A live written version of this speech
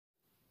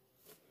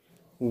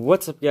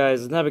What's up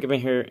guys, Nabigaman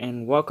here,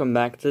 and welcome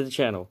back to the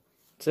channel.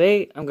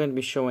 Today, I'm going to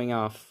be showing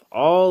off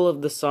all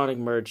of the Sonic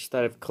merch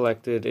that I've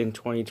collected in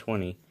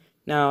 2020.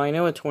 Now, I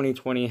know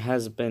 2020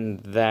 has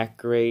been that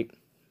great,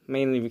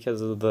 mainly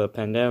because of the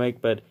pandemic,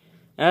 but it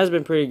has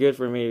been pretty good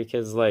for me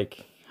because,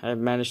 I've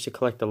managed to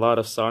collect a lot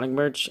of Sonic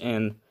merch,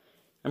 and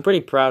I'm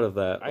pretty proud of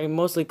that. I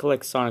mostly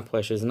collect Sonic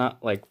plushes,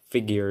 not,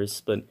 figures,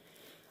 but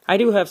I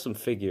do have some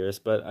figures,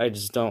 but I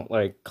just don't,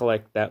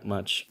 collect that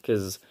much,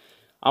 because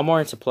I'm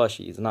more into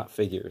plushies, not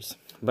figures.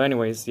 But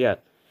anyways, yeah,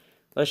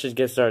 let's just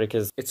get started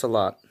because it's a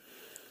lot.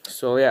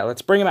 So yeah,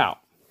 let's bring them out.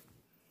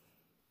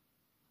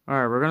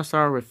 Alright, we're going to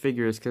start with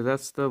figures because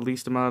that's the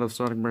least amount of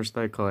Sonic merch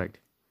that I collect.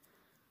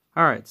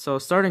 Alright, so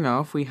starting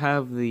off, we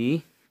have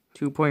the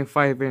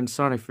 2.5-inch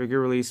Sonic figure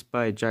released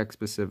by Jakks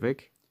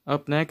Pacific.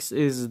 Up next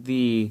is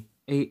the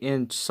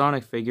 8-inch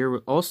Sonic figure,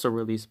 also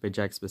released by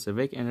Jakks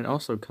Pacific, and it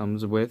also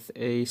comes with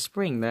a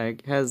spring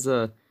that has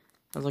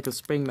like a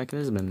spring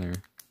mechanism in there.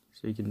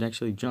 So you can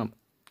actually jump.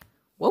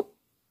 Whoop!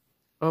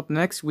 Up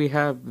next, we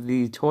have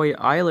the Toy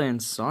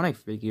Island Sonic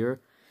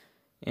figure.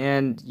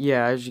 And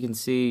yeah, as you can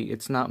see,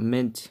 it's not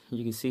mint.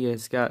 You can see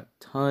it's got a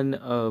ton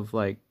of,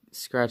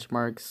 scratch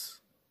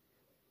marks.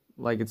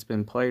 Like it's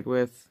been played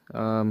with.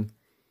 As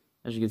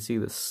you can see,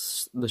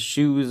 the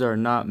shoes are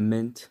not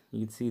mint.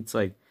 You can see it's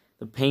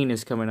the paint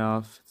is coming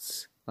off.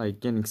 It's,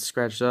 getting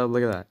scratched up.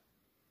 Look at that.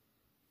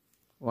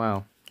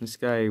 Wow. This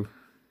guy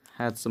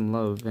had some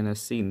love and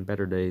has seen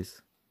better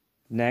days.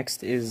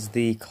 Next is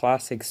the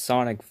classic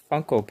Sonic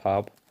Funko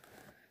Pop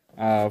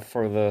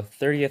for the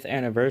 30th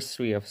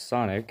anniversary of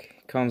Sonic.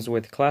 It comes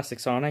with classic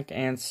Sonic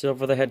and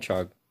Silver the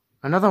Hedgehog.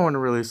 Another one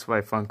released by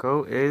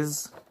Funko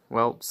is,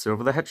 well,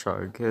 Silver the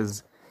Hedgehog,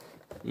 because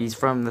he's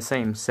from the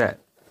same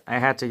set. I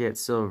had to get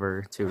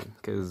Silver too,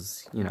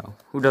 because, you know,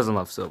 who doesn't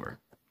love Silver?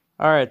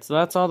 Alright, so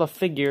that's all the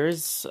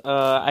figures.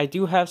 I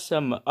do have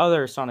some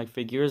other Sonic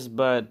figures,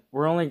 but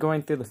we're only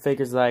going through the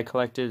figures that I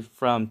collected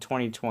from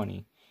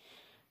 2020.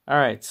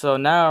 Alright, so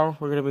now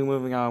we're going to be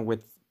moving on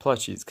with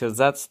plushies, because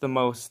that's the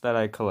most that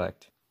I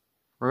collect.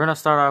 We're going to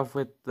start off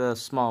with the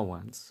small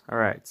ones.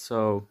 Alright,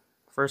 so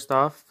first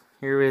off,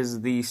 here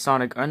is the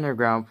Sonic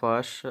Underground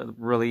plush,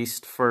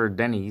 released for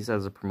Denny's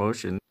as a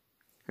promotion.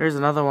 Here's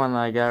another one that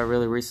I got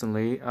really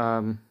recently.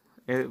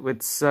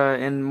 It's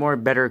in more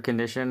better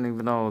condition,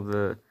 even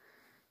though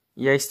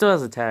yeah, he still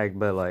has a tag,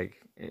 but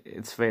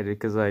it's faded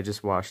because I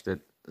just washed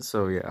it.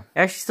 So yeah, it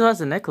actually still has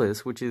a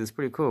necklace, which is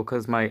pretty cool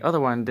because my other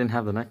one didn't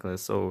have the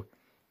necklace. So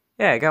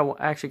yeah, I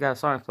actually got a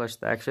Sonic plush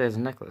that actually has a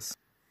necklace.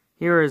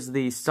 Here is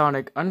the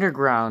Sonic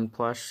Underground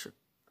plush.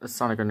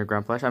 Sonic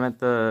Underground plush. I meant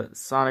the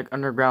Sonic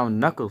Underground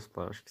Knuckles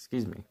plush.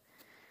 Excuse me.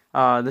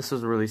 This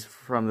was released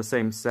from the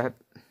same set,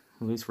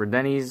 released for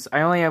Denny's.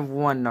 I only have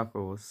one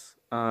Knuckles.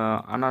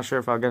 I'm not sure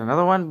if I'll get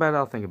another one, but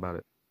I'll think about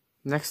it.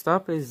 Next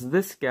up is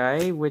this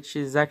guy, which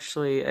is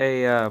actually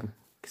a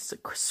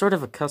sort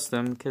of a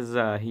custom, because,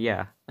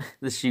 yeah,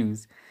 the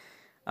shoes.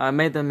 I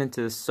made them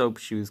into soap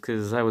shoes,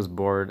 because I was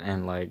bored,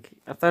 and, I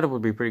thought it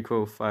would be pretty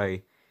cool if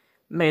I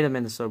made them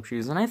into soap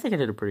shoes, and I think I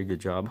did a pretty good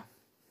job.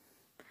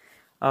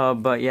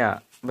 But, yeah,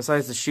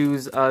 besides the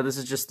shoes, this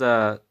is just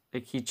a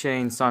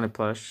keychain Sonic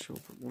plush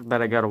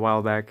that I got a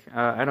while back.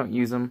 I don't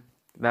use them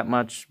that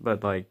much,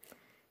 but, I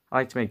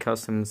like to make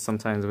customs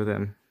sometimes with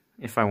them,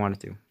 if I wanted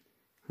to.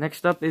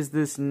 Next up is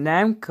this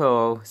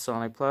Namco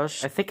Sonic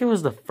plush. I think it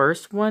was the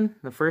first one,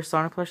 the first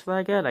Sonic plush that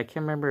I got. I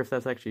can't remember if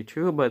that's actually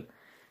true, but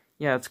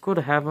yeah, it's cool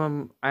to have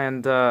them.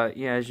 And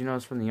yeah, as you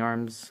notice from the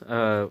arms,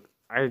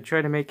 I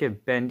tried to make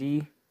it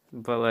bendy,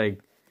 but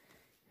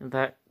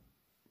that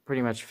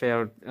pretty much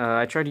failed.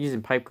 I tried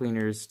using pipe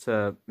cleaners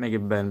to make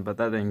it bend, but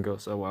that didn't go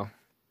so well.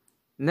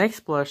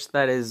 Next plush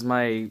that is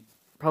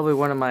probably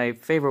one of my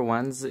favorite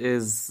ones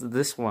is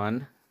this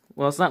one.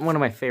 Well, it's not one of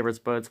my favorites,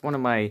 but it's one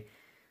of my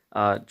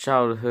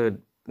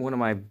one of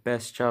my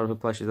best childhood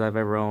plushes I've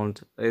ever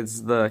owned. It's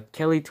the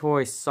Kelly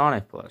Toy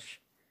Sonic plush.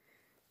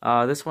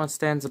 This one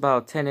stands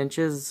about 10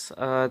 inches.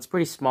 It's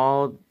pretty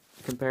small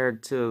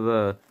compared to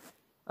the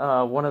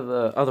one of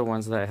the other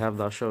ones that I have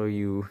that I'll show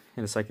you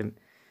in a second.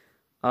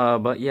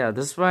 But yeah,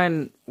 this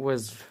one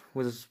was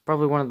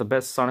probably one of the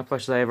best Sonic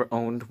plushes I ever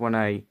owned when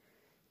I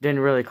didn't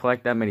really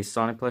collect that many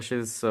Sonic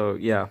plushes. So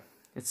yeah,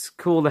 it's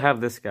cool to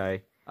have this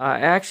guy.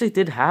 I actually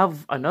did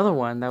have another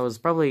one that was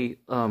probably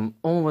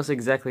almost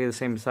exactly the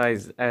same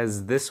size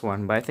as this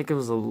one, but I think it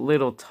was a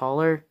little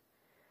taller.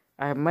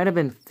 It might have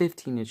been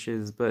 15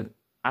 inches, but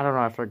I don't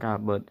know, I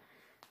forgot. But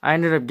I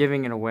ended up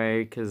giving it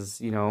away because,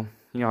 you know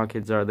how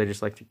kids are. They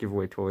just like to give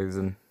away toys,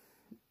 and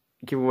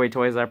give away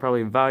toys that are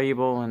probably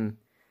valuable, and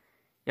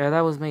yeah,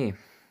 that was me.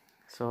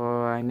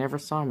 So I never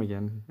saw him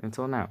again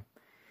until now,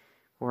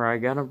 where I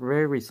got him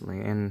very recently,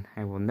 and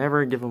I will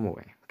never give him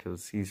away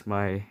because he's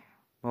my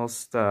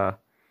most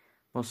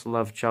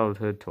loved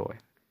childhood toy.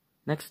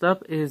 Next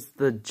up is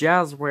the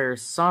Jazzware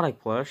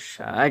Sonic plush.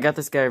 I got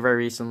this guy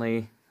very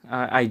recently.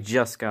 I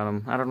just got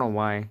him. I don't know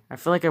why. I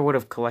feel like I would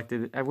have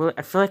collected.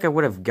 I feel like I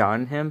would have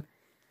gotten him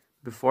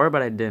before,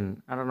 but I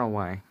didn't. I don't know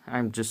why.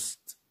 I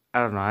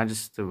don't know. I'm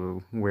just a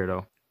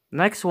weirdo.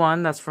 Next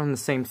one that's from the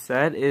same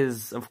set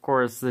is, of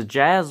course, the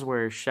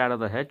Jazzware Shadow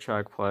the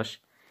Hedgehog plush.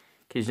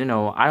 Because, you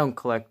know, I don't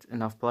collect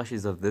enough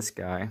plushies of this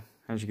guy.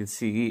 As you can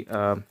see,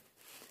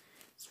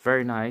 it's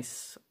very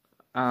nice.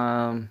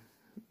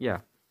 Yeah.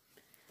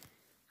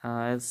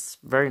 It's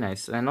very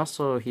nice. And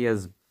also, he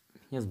has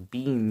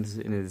beans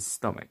in his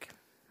stomach.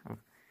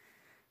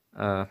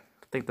 I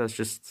think that's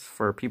just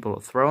for people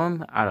to throw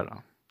him. I don't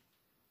know.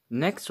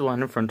 Next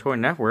one from Toy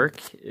Network,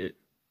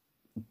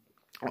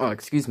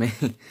 excuse me,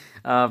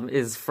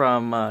 is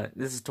from,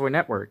 this is Toy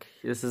Network.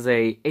 This is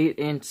a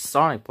 8-inch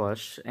Sonic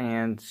plush,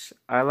 and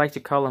I like to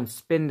call him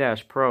Spin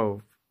Dash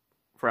Pro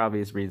for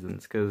obvious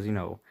reasons, because, you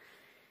know,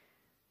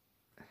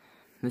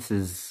 this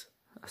is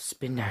a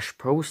Spin Dash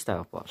Pro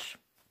style plush.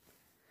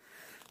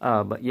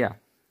 But yeah,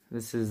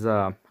 this is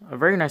a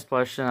very nice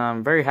plush, and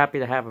I'm very happy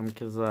to have him,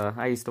 because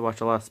I used to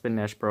watch a lot of Spin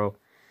Dash Pro,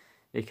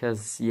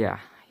 because, yeah,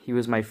 he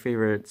was my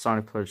favorite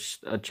Sonic plush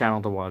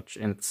channel to watch,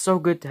 and it's so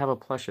good to have a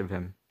plush of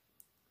him.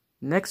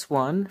 Next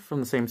one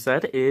from the same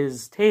set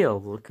is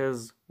Tails,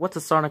 because what's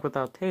a Sonic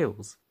without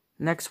Tails?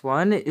 Next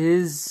one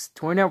is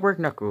Toy Network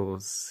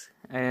Knuckles,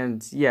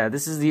 and yeah,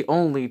 this is the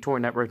only Toy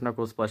Network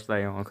Knuckles plush that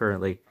I own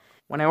currently.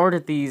 When I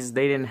ordered these,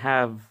 they didn't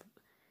have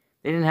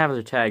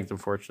their tags,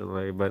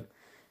 unfortunately, but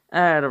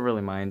I don't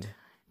really mind.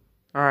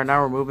 Alright,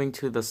 now we're moving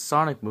to the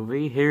Sonic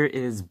movie. Here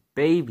is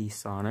Baby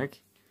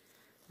Sonic.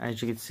 As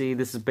you can see,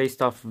 this is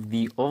based off of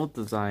the old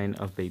design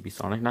of Baby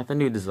Sonic, not the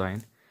new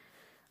design.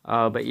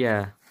 But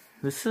yeah,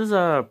 this is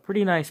a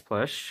pretty nice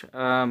plush.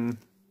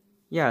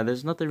 Yeah,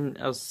 there's nothing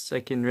else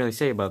I can really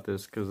say about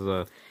this,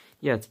 because,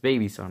 yeah, it's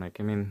Baby Sonic.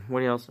 I mean,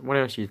 what else are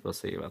you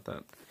supposed to say about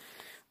that?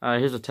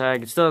 Here's a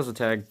tag. It still has a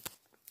tag.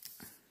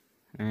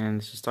 And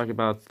it's just talking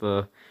about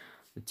the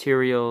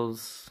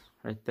materials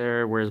right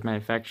there, where it's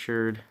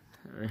manufactured.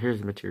 Here's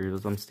the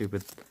materials, I'm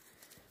stupid.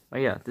 But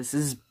yeah, this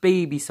is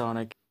Baby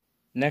Sonic.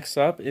 Next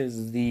up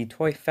is the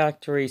Toy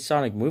Factory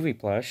Sonic movie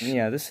plush.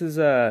 Yeah, this is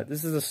a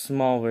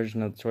small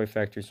version of the Toy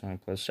Factory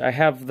Sonic plush. I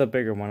have the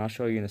bigger one. I'll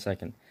show you in a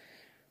second.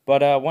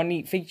 But one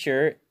neat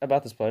feature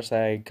about this plush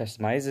that I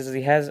customized is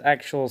he has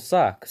actual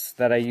socks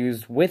that I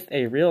use with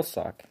a real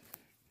sock.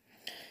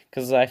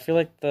 Because I feel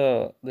like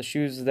the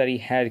shoes that he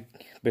had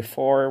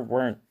before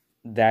weren't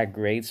that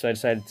great, so I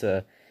decided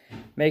to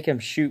make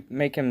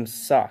him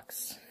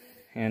socks.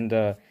 And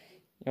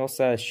he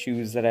also has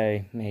shoes that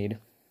I made,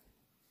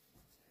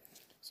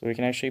 so we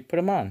can actually put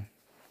them on.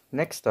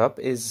 Next up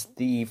is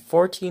the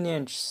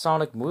 14-inch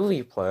Sonic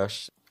movie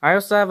plush. I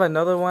also have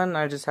another one.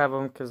 I just have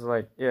them because,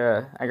 like,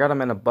 yeah, I got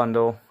them in a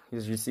bundle.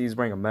 As you see, he's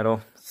wearing a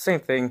medal. Same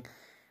thing.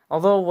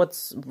 Although,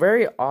 what's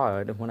very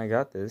odd when I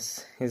got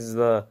this is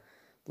the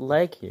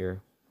leg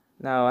here.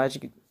 Now,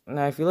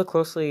 if you look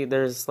closely,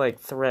 there's, like,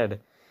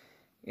 thread.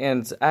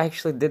 And I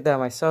actually did that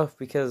myself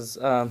because,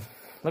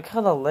 look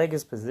how the leg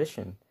is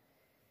positioned.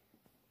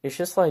 It's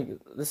just like,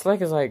 this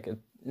leg is like,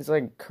 it's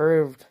like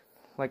curved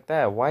like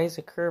that. Why is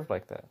it curved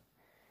like that?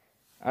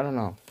 I don't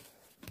know.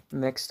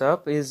 Next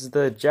up is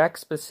the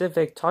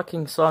Jakks-Pacific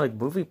Talking Sonic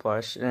movie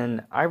plush,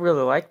 and I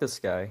really like this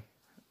guy.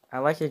 I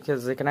like it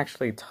because it can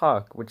actually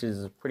talk, which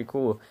is pretty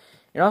cool.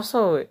 And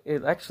also,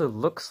 it actually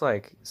looks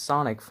like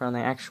Sonic from the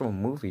actual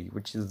movie,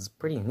 which is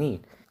pretty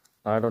neat.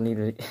 I don't need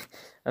it.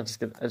 I just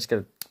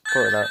gotta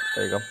pull it out.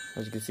 There you go.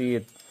 As you can see,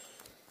 it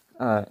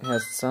has the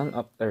sun.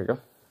 Oh, there you go.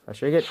 If I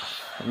shake it,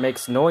 it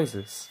makes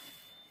noises,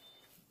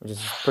 which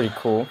is pretty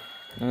cool.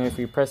 And if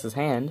you press his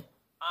hand,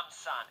 I'm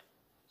Sonic.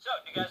 So,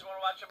 do you guys want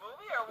to watch a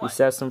movie or what? He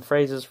says some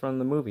phrases from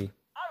the movie.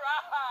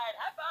 Alright,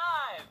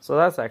 high five! So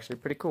that's actually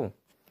pretty cool.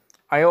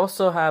 I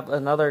also have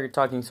another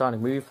Talking Sonic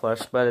movie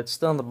plush, but it's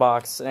still in the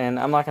box, and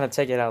I'm not going to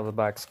take it out of the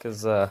box,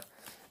 because I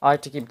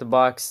like to keep the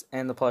box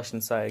and the plush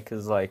inside,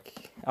 because,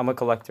 like, I'm a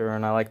collector,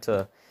 and I like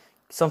to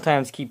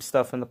sometimes keep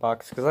stuff in the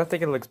box, because I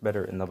think it looks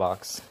better in the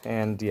box,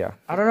 and yeah.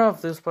 I don't know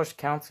if this plush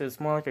counts, it's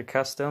more like a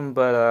custom,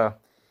 but,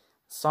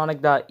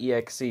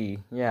 Sonic.exe,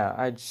 yeah,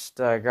 I just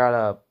got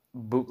a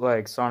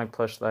bootleg Sonic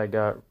plush that I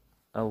got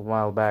a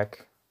while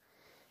back,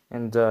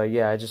 and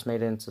yeah, I just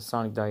made it into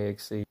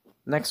Sonic.exe.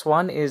 Next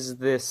one is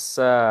this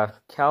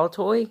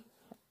Kalatoy.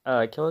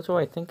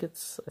 Kalatoy, I think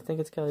it's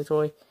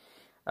Kalatoy.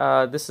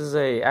 This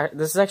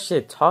is actually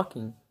a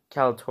talking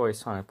Kalatoy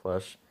Sonic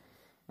plush,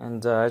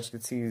 and as you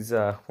can see, he's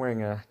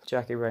wearing a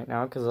jacket right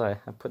now because I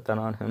put that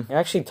on him. It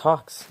actually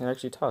talks.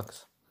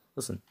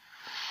 Listen.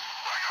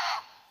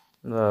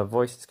 The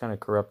voice is kind of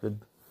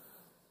corrupted.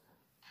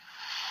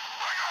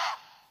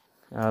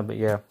 But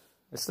yeah,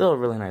 it's still a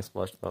really nice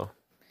plush though.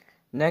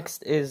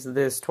 Next is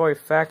this Toy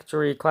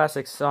Factory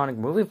Classic Sonic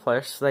movie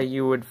plush that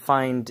you would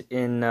find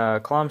in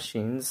claw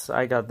machines.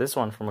 I got this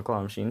one from a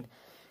claw machine,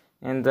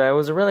 and it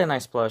was a really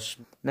nice plush.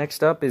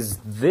 Next up is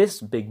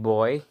this big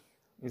boy.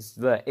 It's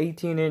the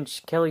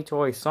 18-inch Kelly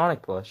Toy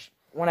Sonic plush.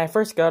 When I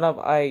first got up,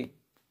 I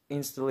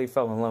instantly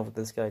fell in love with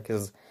this guy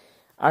because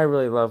I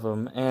really love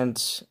him,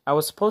 and I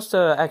was supposed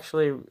to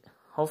actually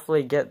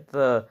hopefully get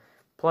the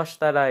plush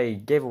that I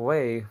gave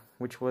away,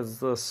 which was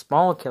the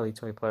small Kelly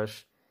Toy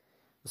plush,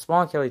 the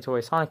small Kelly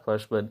Toy Sonic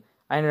plush, but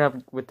I ended up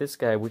with this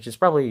guy, which is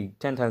probably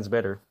 10 times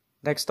better.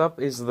 Next up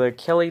is the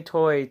Kelly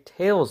Toy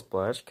Tails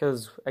plush,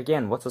 because,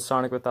 again, what's a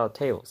Sonic without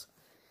tails?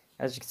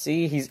 As you can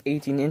see, he's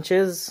 18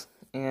 inches,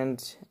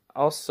 and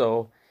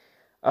also,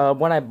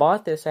 when I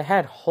bought this, I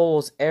had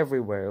holes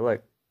everywhere.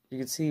 Look, you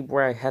can see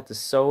where I had to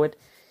sew it.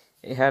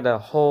 It had a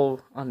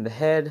hole on the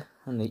head,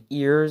 on the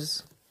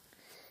ears.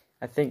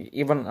 I think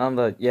even on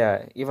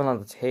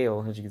the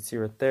tail, as you can see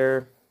right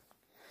there.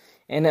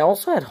 And it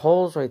also had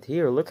holes right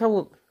here. Look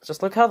how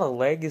the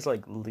leg is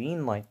like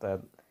lean like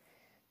that.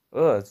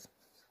 Ugh,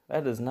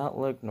 that does not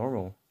look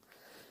normal.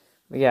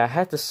 But yeah, I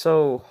had to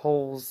sew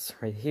holes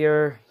right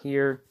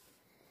here,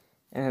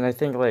 and I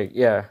think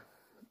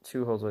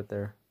 2 holes right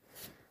there.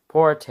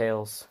 Poor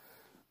Tails.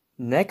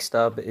 Next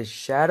up is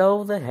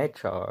Shadow the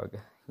Hedgehog.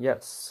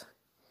 Yes,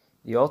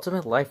 the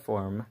ultimate life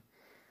form.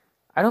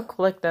 I don't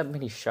collect that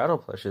many Shadow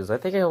plushes. I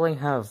think I only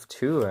have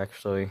 2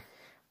 actually.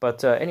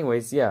 But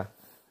anyways, yeah.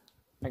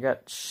 I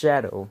got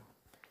Shadow.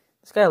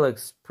 This guy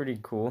looks pretty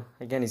cool.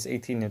 Again, he's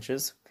 18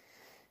 inches.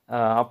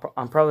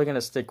 I'm probably going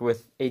to stick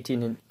with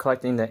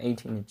collecting the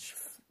 18-inch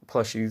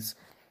plushies.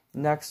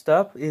 Next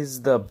up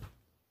is the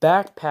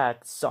Backpack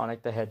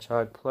Sonic the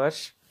Hedgehog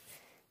plush.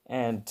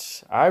 And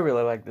I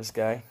really like this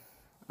guy.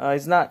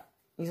 He's not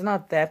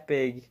that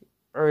big.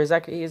 Or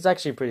he's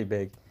actually pretty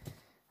big.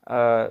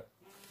 But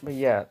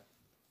yeah.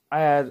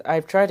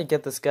 I've tried to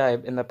get this guy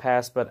in the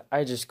past, but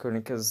I just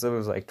couldn't because it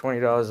was like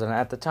 $20, and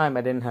at the time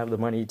I didn't have the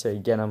money to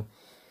get him.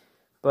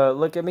 But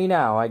look at me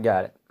now, I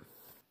got it.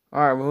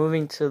 Alright,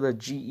 moving to the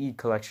GE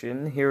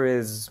collection. Here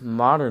is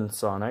Modern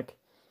Sonic.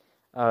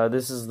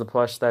 This is the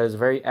plush that is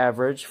very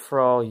average for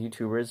all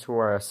YouTubers who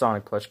are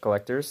Sonic plush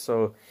collectors.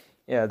 So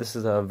yeah, this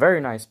is a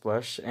very nice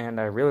plush,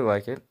 and I really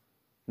like it.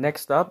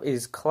 Next up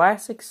is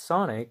Classic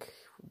Sonic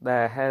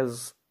that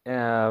has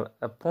a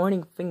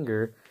pointing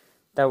finger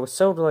that was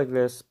sewed like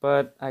this,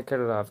 but I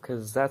cut it off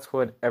because that's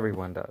what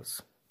everyone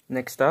does.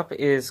 Next up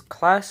is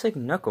Classic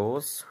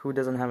Knuckles, who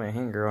doesn't have a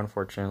hanger,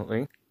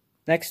 unfortunately.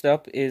 Next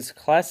up is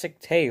Classic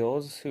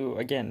Tails, who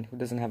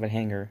doesn't have a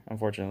hanger,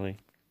 unfortunately.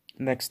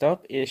 Next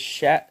up is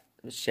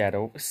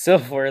Shadow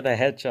Silver the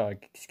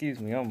Hedgehog.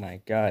 Excuse me, oh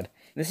my god.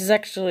 This is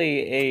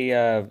actually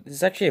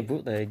a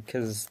bootleg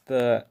because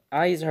the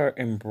eyes are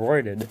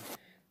embroidered.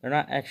 They're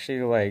not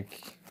actually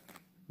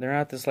they're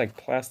not this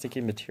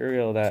plasticky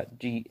material that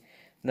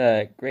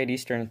the Great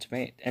Eastern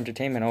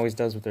Entertainment always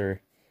does with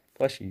their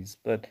plushies.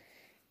 But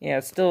yeah,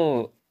 it's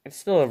still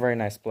a very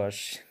nice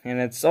plush, and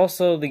it's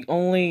also the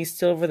only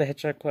Silver the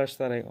Hedgehog plush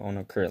that I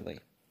own currently.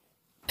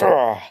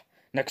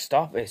 Next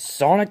up is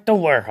Sonic the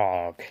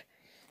Werehog.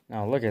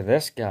 Now look at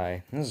this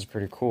guy. This is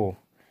pretty cool.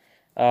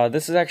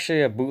 This is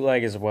actually a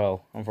bootleg as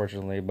well,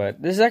 unfortunately,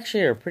 but this is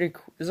actually a pretty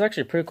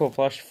cool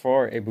plush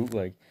for a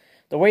bootleg.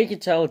 The way you can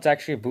tell it's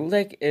actually a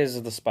bootleg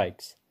is the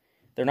spikes.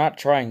 They're not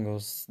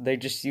triangles. They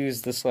just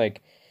use this 3D,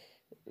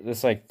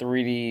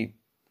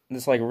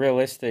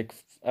 realistic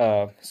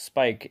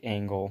spike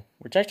angle,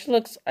 which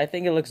actually I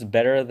think it looks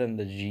better than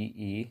the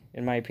GE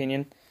in my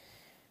opinion.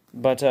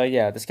 But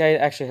yeah, this guy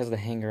actually has the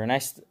hanger, and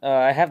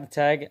I have the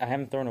tag. I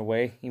haven't thrown it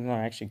away, even though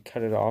I actually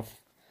cut it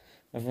off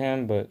of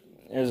him. But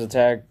there's a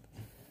tag.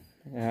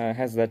 It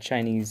has that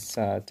Chinese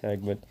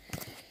tag, but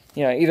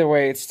yeah, either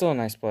way, it's still a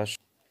nice plush.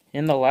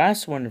 And the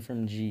last one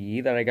from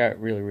GE that I got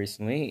really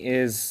recently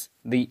is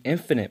the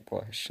Infinite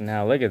plush.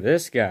 Now look at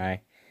this guy.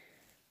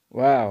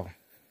 Wow.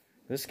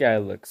 This guy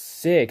looks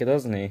sick,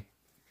 doesn't he?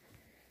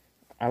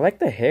 I like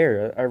the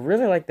hair. I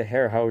really like the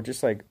hair, how it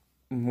just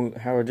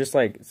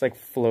it's like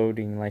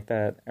floating like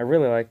that. I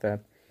really like that.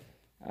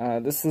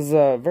 This is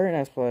a very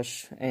nice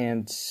plush,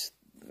 and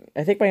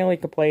I think my only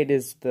complaint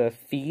is the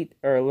feet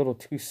are a little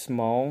too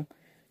small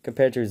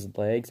compared to his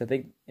legs. I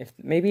think if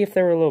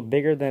they were a little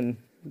bigger, then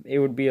it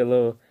would be a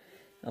little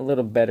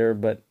better,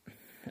 but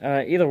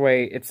either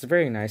way, it's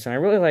very nice, and I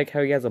really like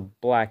how he has a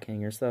black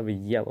hanger instead of a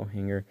yellow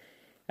hanger.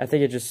 I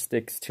think it just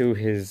sticks to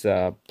his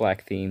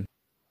black theme.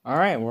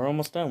 Alright, we're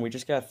almost done. We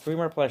just got 3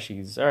 more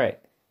plushies. Alright,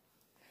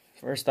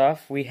 first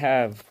off, we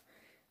have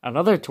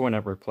another Toy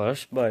Network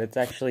plush, but it's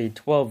actually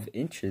 12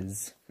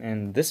 inches,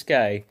 and this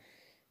guy,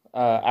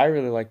 I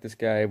really like this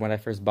guy when I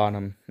first bought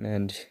him,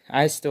 and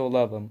I still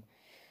love him.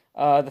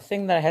 The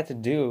thing that I had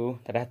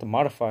to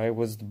modify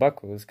was the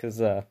buckles,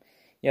 because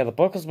yeah, the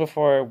buckles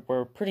before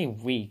were pretty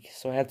weak,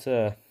 so I had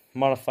to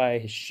modify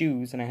his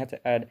shoes, and I had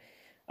to add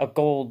a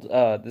gold,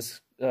 I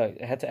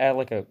had to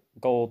add a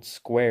gold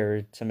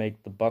square to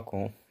make the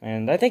buckle,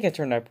 and I think it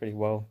turned out pretty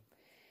well.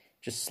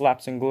 Just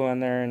slap some glue on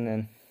there, and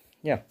then,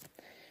 yeah,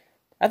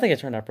 I think it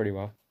turned out pretty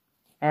well.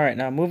 Alright,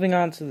 now moving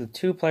on to the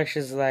 2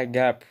 plushes that I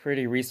got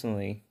pretty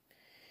recently.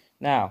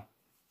 Now,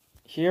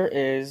 here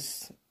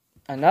is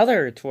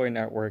another Toy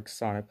Network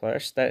Sonic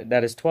plush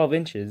that is 12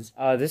 inches.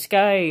 This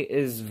guy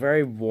is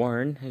very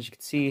worn. As you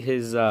can see,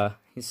 his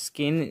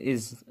skin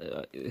is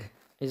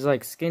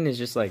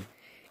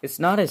it's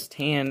not as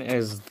tan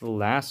as the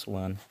last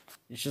one.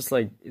 It's just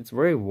it's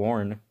very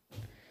worn.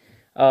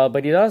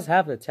 But he does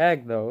have the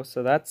tag though,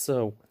 so that's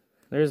he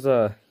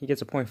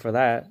gets a point for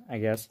that, I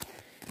guess.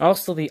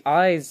 Also, the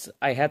eyes,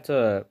 I had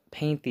to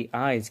paint the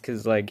eyes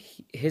because, like,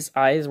 his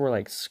eyes were,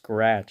 like,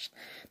 scratched.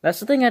 That's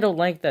the thing I don't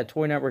like that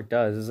Toy Network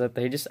does, is that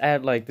they just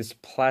add, like, this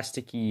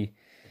plasticky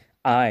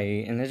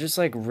eye, and it just,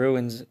 like,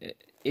 ruins...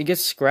 It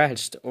gets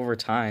scratched over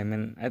time,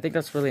 and I think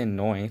that's really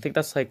annoying. I think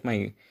that's, like,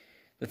 the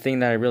thing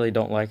that I really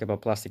don't like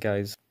about plastic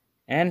eyes.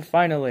 And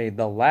finally,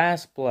 the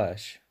last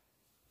blush.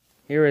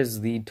 Here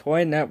is the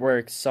Toy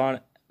Network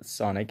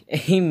Sonic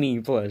Amy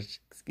blush.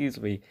 Excuse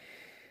me.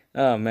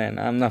 Oh man,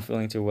 I'm not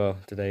feeling too well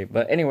today.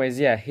 But anyways,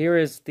 yeah, here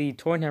is the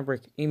Toy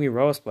Network Amy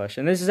Rose blush.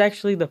 And this is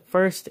actually the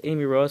first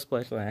Amy Rose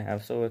blush that I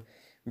have. So I'm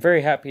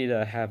very happy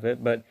to have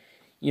it. But,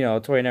 you know,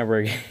 Toy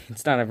Network,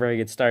 it's not a very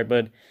good start.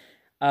 But,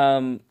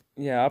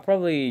 yeah, I'll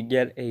probably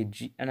get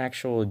an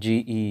actual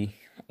GE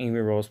Amy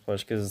Rose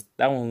plush, because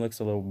that one looks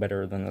a little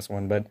better than this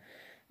one. But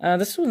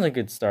this one's a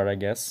good start, I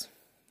guess.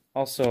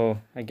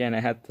 Also, again, I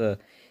had to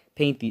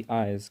paint the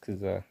eyes,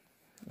 because,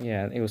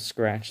 yeah, it was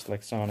scratched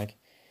like Sonic.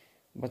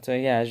 But,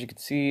 yeah, as you can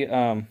see,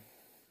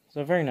 it's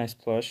a very nice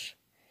plush.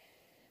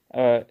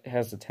 It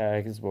has the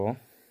tag as well.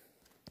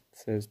 It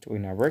says Toy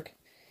Network.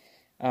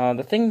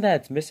 The thing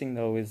that's missing,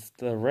 though, is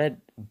the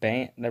red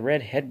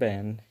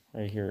headband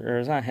right here. Or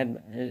it's not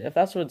headband, if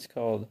that's what it's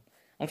called.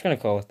 I'm just gonna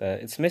call it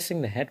that. It's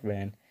missing the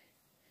headband.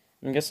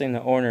 I'm guessing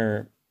the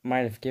owner might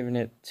have given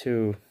it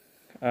to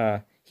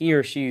he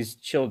or she's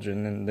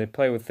children, and they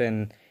play with it,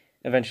 and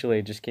eventually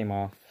it just came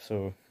off.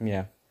 So,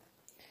 yeah.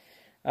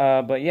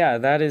 But yeah,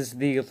 that is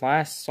the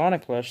last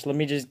Sonic plush. Let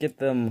me just get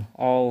them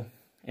all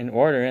in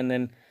order, and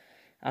then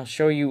I'll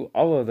show you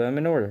all of them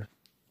in order.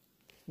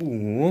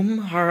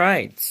 Boom.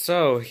 Alright,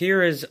 so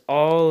here is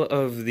all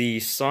of the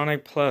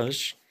Sonic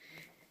plush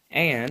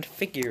and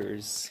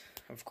figures,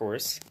 of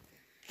course.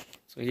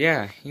 So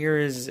yeah, here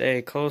is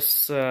a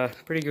close,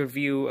 pretty good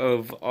view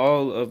of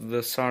all of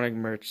the Sonic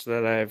merch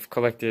that I've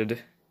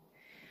collected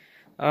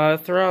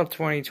throughout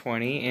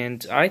 2020,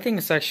 and I think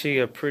it's actually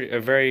a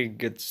very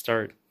good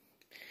start.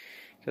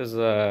 Because,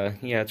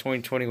 yeah,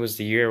 2020 was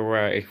the year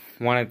where I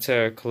wanted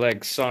to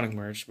collect Sonic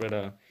merch,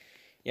 but,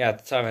 yeah, at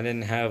the time I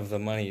didn't have the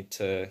money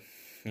to,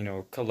 you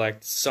know,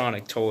 collect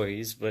Sonic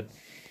toys, but,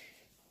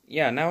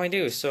 yeah, now I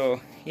do.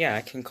 So, yeah,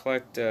 I can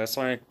collect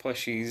Sonic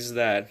plushies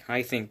that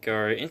I think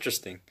are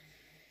interesting.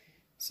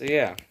 So,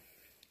 yeah,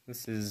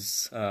 this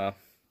is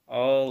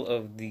all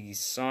of the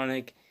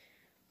Sonic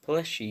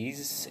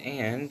plushies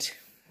and,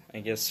 I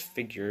guess,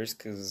 figures,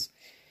 because,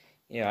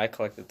 yeah, I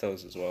collected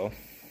those as well.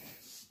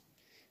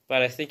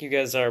 But I think you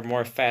guys are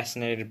more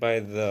fascinated by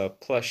the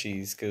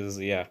plushies, because,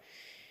 yeah,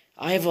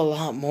 I have a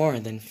lot more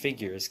than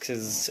figures,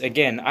 because,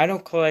 again, I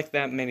don't collect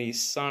that many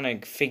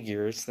Sonic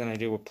figures than I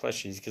do with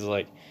plushies, because,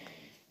 like,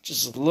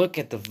 just look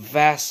at the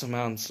vast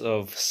amounts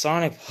of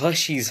Sonic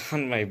plushies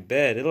on my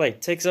bed. It,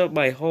 like, takes up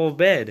my whole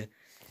bed.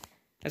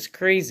 That's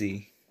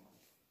crazy.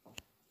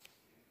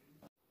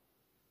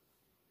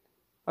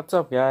 What's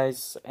up,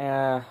 guys?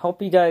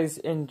 Hope you guys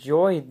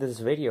enjoyed this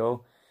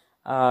video.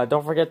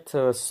 Don't forget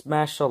to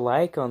smash a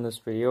like on this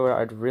video.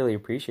 I'd really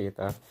appreciate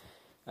that.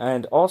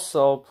 And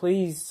also,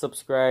 please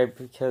subscribe,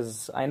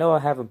 because I know I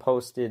haven't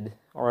posted,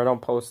 or I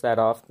don't post that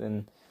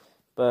often.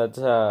 But,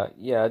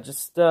 yeah,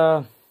 just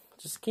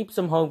keep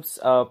some hopes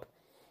up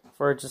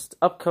for just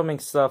upcoming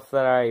stuff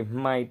that I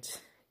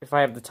might, if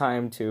I have the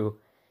time to,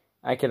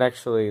 I could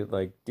actually,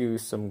 like, do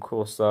some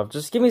cool stuff.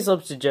 Just give me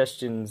some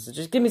suggestions.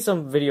 Just give me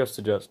some video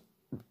suggestions.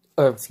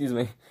 Excuse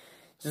me.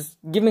 Just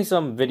give me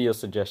some video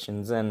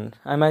suggestions, and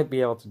I might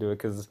be able to do it,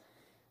 because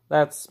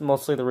that's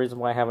mostly the reason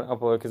why I haven't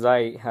uploaded, because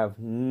I have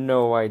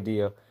no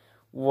idea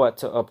what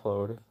to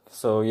upload.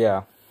 So,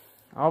 yeah.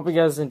 I hope you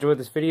guys enjoyed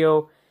this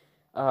video.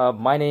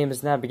 My name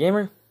is Nabby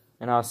Gamer,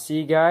 and I'll see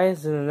you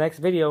guys in the next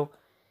video.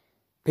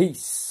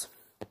 Peace.